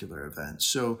particular event.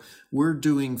 So we're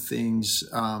doing things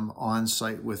on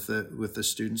site with the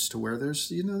students to where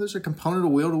there's a component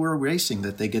of wheel-to-wheel racing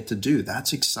that they get to do.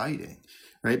 That's exciting,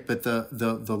 right? But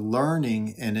the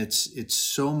learning, and it's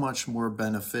so much more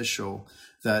beneficial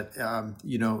that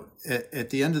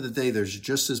at the end of the day, there's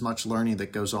just as much learning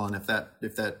that goes on if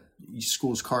that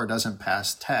school's car doesn't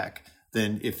pass tech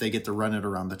than if they get to run it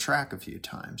around the track a few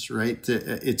times, right?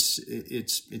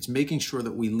 It's making sure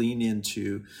that we lean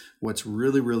into what's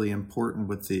really, really important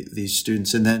with these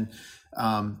students, and then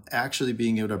actually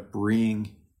being able to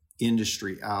bring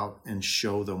industry out and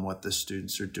show them what the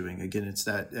students are doing. Again, it's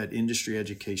that industry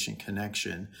education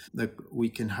connection that we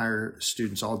can hire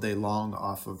students all day long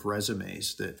off of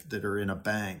resumes that are in a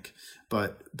bank.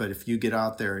 But if you get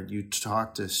out there and you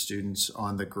talk to students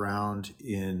on the ground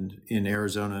in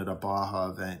Arizona at a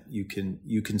Baja event, you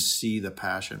can see the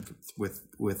passion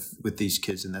with these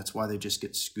kids, and that's why they just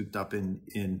get scooped up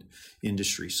in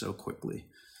industry so quickly.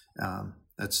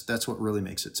 That's what really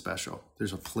makes it special.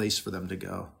 There's a place for them to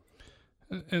go.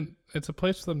 And it's a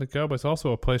place for them to go, but it's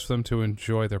also a place for them to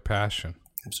enjoy their passion.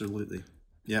 Absolutely.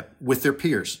 Yeah. With their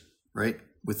peers, right?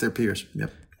 With their peers.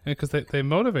 Yep. And because they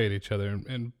motivate each other.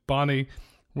 And Bonnie,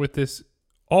 with this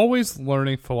always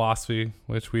learning philosophy,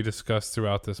 which we discussed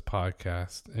throughout this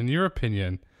podcast, in your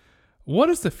opinion, what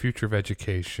is the future of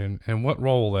education and what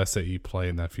role will SAE play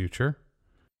in that future?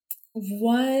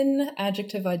 One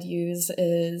adjective I'd use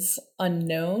is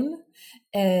unknown,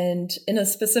 and in a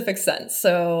specific sense.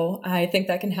 So I think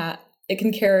that it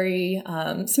can carry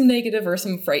some negative or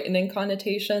some frightening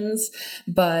connotations.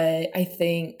 But I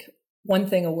think one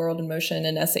thing a World in Motion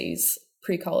and SAE's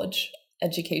pre-college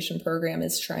education program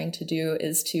is trying to do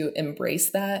is to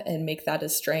embrace that and make that a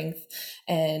strength,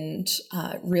 and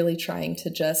really trying to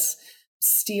just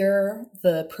steer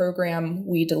the program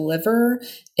we deliver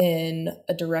in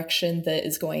a direction that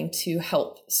is going to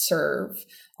help serve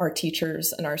our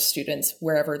teachers and our students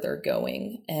wherever they're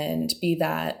going, and be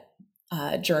that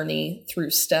journey through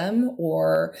STEM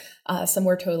or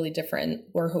somewhere totally different.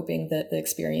 We're hoping that the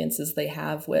experiences they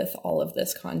have with all of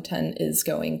this content is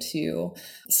going to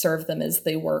serve them as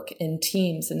they work in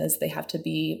teams and as they have to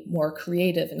be more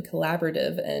creative and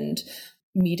collaborative and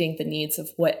meeting the needs of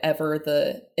whatever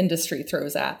the industry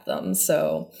throws at them.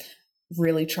 So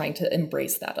really trying to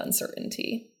embrace that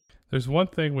uncertainty. There's one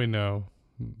thing we know.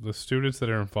 The students that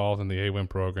are involved in the AWIM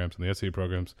programs and the SAE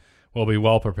programs will be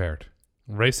well prepared.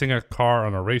 Racing a car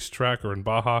on a racetrack or in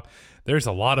Baja, there's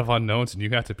a lot of unknowns, and you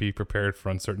have to be prepared for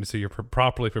uncertainty. You're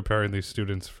properly preparing these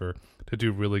students to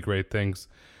do really great things.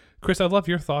 Chris, I'd love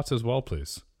your thoughts as well,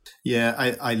 please.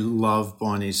 Yeah, I love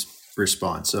Bonnie's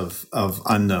response of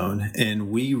unknown, and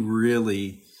we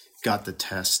really got to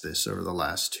test this over the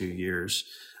last 2 years.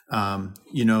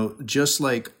 Just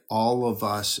like all of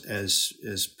us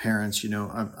as parents,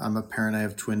 I'm a parent. I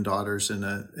have twin daughters and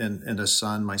a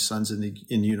son. My son's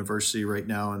in university right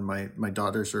now, and my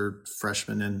daughters are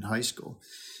freshmen in high school.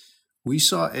 We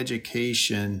saw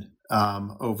education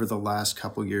over the last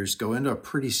couple of years go into a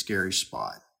pretty scary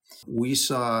spot. We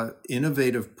saw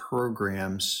innovative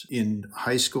programs in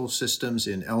high school systems,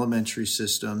 in elementary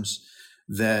systems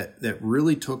that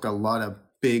really took a lot of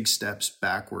big steps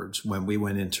backwards when we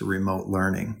went into remote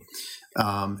learning.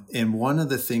 And one of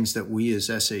the things that we as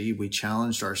SAE, we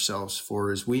challenged ourselves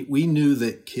for is we knew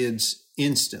that kids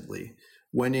instantly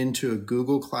went into a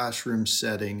Google Classroom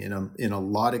setting in a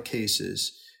lot of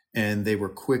cases, and they were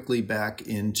quickly back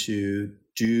into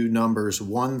do numbers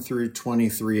 1 through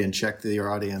 23 and check the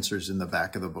odd answers in the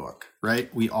back of the book, right?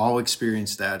 We all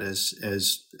experienced that as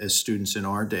students in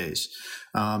our days.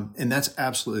 And that's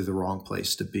absolutely the wrong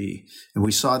place to be. And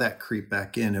we saw that creep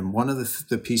back in. And one of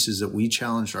the pieces that we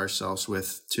challenged ourselves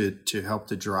with to help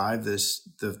to drive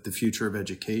the future of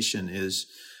education is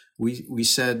we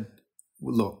said,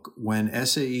 look, when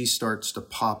SAE starts to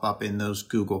pop up in those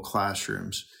Google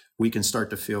Classrooms, we can start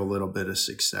to feel a little bit of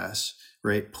success.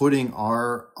 Right, putting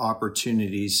our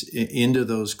opportunities into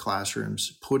those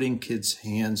classrooms, putting kids'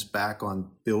 hands back on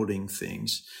building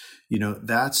things,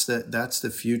 that's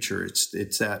the future.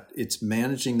 It's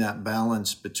managing that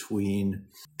balance between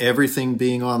everything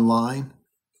being online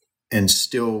and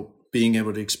still being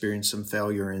able to experience some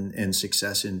failure and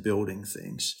success in building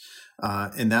things.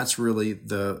 And that's really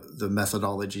the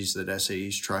methodologies that SAE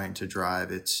is trying to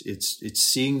drive. It's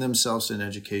seeing themselves in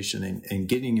education and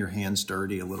getting your hands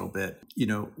dirty a little bit.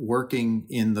 Working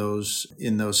in those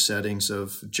settings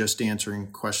of just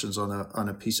answering questions on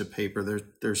a piece of paper.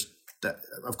 There's that,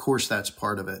 of course, that's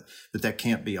part of it, but that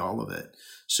can't be all of it.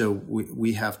 So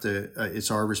we have to. It's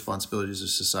our responsibility as a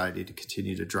society to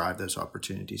continue to drive those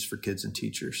opportunities for kids and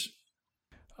teachers.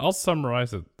 I'll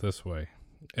summarize it this way: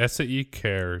 SAE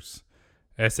cares.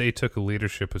 SAE took a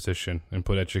leadership position and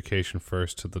put education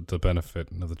first to the benefit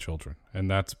of the children, and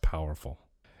that's powerful.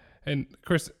 And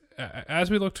Chris,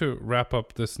 as we look to wrap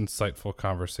up this insightful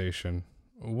conversation,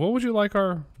 what would you like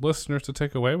our listeners to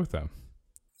take away with them?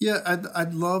 Yeah,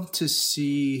 I'd love to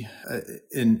see,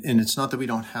 and it's not that we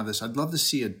don't have this, I'd love to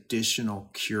see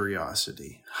additional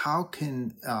curiosity. How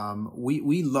can,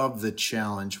 we love the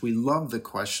challenge. We love the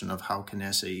question of how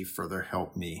can SAE further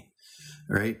help me?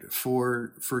 Right.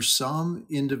 For some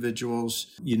individuals,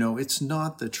 it's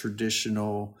not the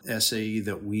traditional SAE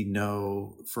that we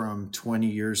know from 20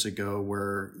 years ago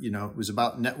where, it was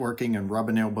about networking and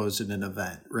rubbing elbows in an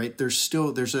event. Right. There's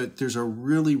a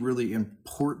really, really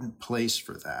important place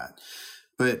for that.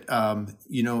 But,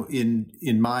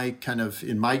 in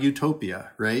my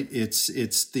utopia, right, it's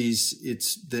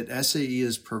that SAE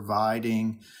is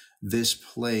providing this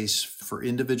place for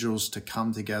individuals to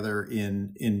come together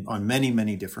on many,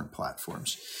 many different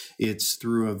platforms. It's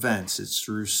through events, it's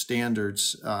through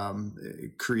standards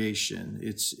creation,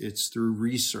 it's through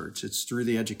research, it's through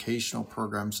the educational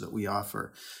programs that we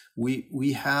offer.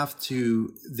 We have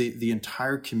to, the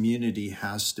entire community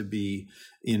has to be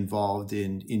involved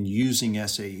in using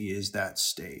SAE as that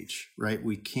stage, right?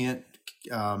 We can't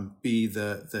be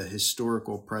the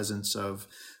historical presence of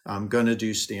I'm going to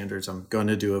do standards, I'm going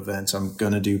to do events, I'm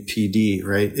going to do PD,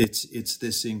 right? It's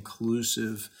this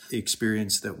inclusive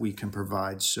experience that we can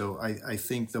provide. So I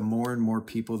think the more and more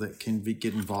people that can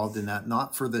get involved in that,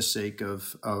 not for the sake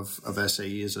of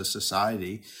SAE as a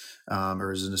society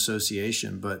or as an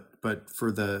association, but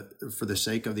for the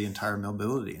sake of the entire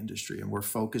mobility industry. And we're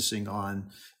focusing on,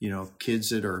 kids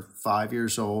that are 5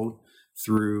 years old,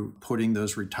 through putting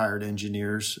those retired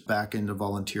engineers back into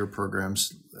volunteer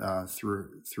programs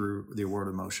through the Award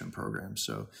of Motion program.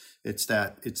 So it's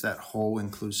that whole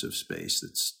inclusive space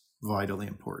that's vitally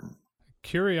important.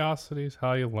 curiosity is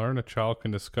how you learn. A child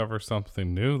can discover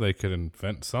something new. They could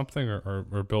invent something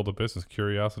or build a business.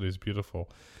 Curiosity is beautiful.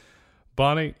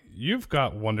 Bonnie, you've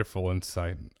got wonderful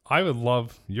insight. I would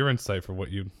love your insight for what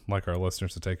you'd like our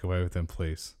listeners to take away with them,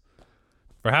 please.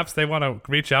 Perhaps they want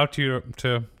to reach out to you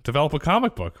to develop a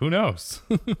comic book. Who knows?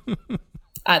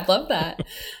 I'd love that.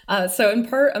 So in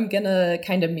part, I'm going to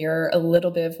kind of mirror a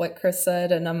little bit of what Chris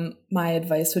said. And my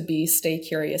advice would be stay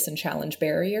curious and challenge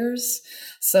barriers.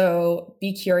 So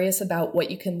be curious about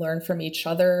what you can learn from each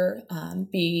other.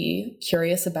 Be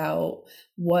curious about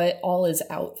what all is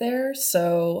out there.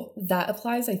 So that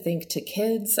applies, I think, to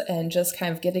kids and just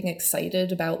kind of getting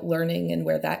excited about learning and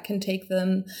where that can take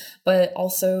them, but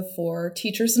also for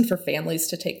teachers and for families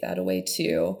to take that away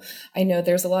too. I know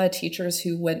there's a lot of teachers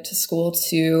who went to school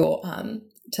to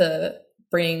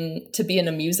be in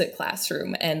a music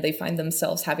classroom, and they find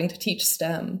themselves having to teach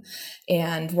STEM.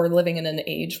 And we're living in an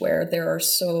age where there are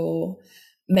so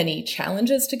many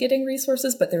challenges to getting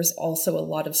resources, but there's also a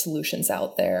lot of solutions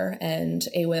out there. And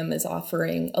AWIM is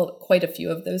offering quite a few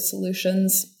of those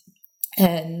solutions.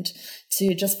 And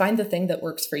to just find the thing that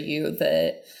works for you,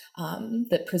 that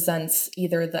presents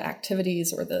either the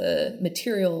activities or the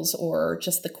materials or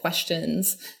just the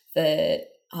questions that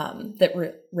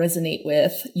resonate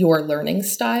with your learning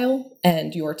style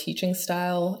and your teaching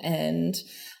style. And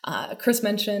Chris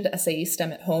mentioned SAE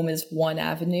STEM at Home is one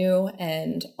avenue,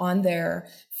 and on there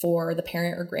for the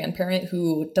parent or grandparent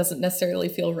who doesn't necessarily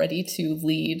feel ready to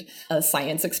lead a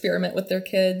science experiment with their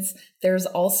kids, there's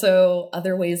also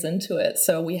other ways into it.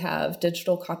 So we have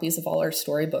digital copies of all our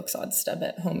storybooks on STEM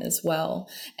at Home as well.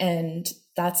 And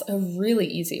that's a really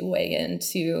easy way in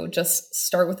to just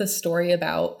start with a story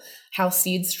about how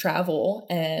seeds travel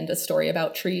and a story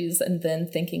about trees, and then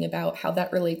thinking about how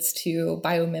that relates to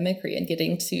biomimicry and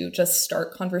getting to just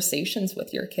start conversations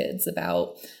with your kids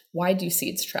about why do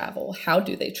seeds travel? How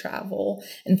do they travel?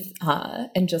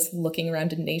 And just looking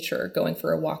around in nature, going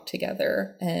for a walk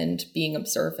together and being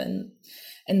observant.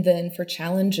 And then for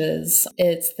challenges,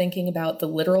 it's thinking about the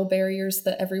literal barriers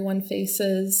that everyone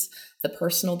faces, the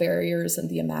personal barriers and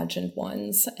the imagined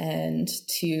ones, and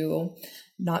to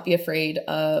not be afraid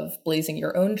of blazing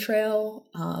your own trail,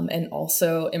 and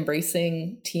also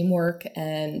embracing teamwork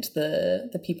and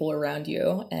the people around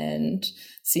you and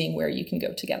seeing where you can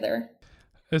go together.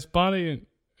 As Bonnie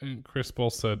and Chris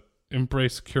both said,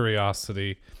 embrace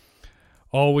curiosity.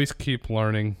 Always keep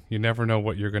learning. You never know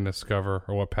what you're going to discover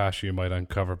or what passion you might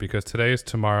uncover, because today is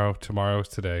tomorrow, tomorrow is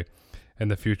today, and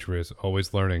the future is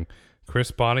always learning. Chris,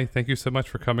 Bonnie, thank you so much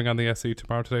for coming on the SAE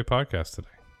Tomorrow Today podcast today.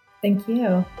 Thank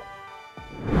you.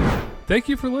 Thank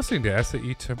you for listening to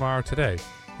SAE Tomorrow Today.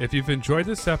 If you've enjoyed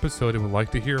this episode and would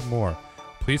like to hear more,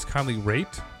 please kindly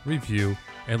rate, review,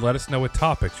 and let us know what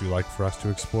topics you'd like for us to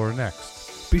explore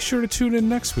next. Be sure to tune in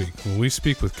next week when we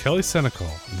speak with Kelly Senecal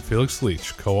and Felix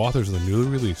Leach, co-authors of the newly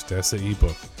released SAE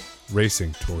book,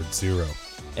 Racing Towards Zero.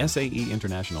 SAE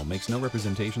International makes no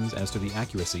representations as to the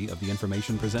accuracy of the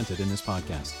information presented in this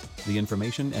podcast. The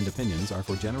information and opinions are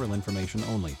for general information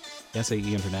only.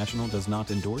 SAE International does not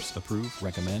endorse, approve,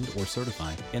 recommend, or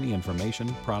certify any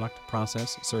information, product,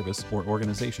 process, service, or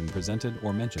organization presented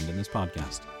or mentioned in this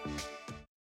podcast.